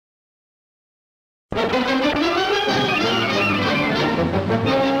At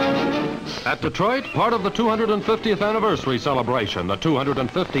Detroit, part of the 250th anniversary celebration, the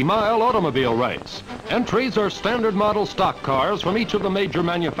 250-mile automobile race. Entries are standard model stock cars from each of the major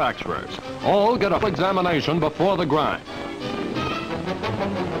manufacturers. All get a full examination before the grind.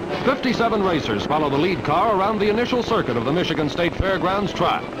 57 racers follow the lead car around the initial circuit of the Michigan State Fairgrounds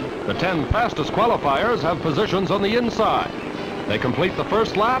track. The 10 fastest qualifiers have positions on the inside. They complete the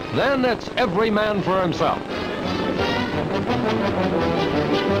first lap, then it's every man for himself.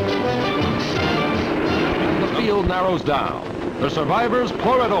 The field narrows down. The survivors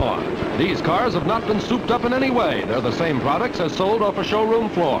pour it on. These cars have not been souped up in any way. They're the same products as sold off a showroom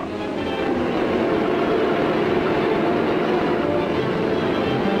floor.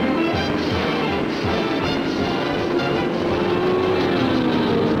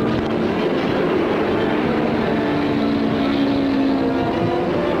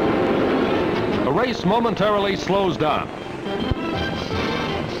 The race momentarily slows down.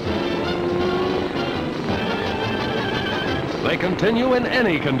 They continue in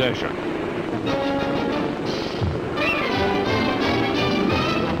any condition.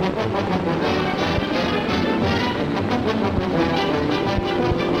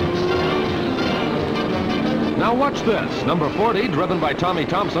 Now watch this. Number 40, driven by Tommy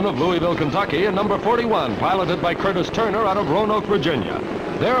Thompson of Louisville, Kentucky, and number 41, piloted by Curtis Turner out of Roanoke, Virginia.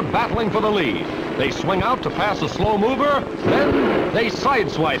 They're battling for the lead. They swing out to pass a slow mover, then they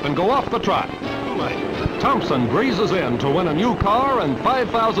sideswipe and go off the track. Thompson breezes in to win a new car and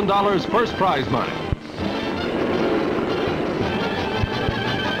 $5,000 first prize money.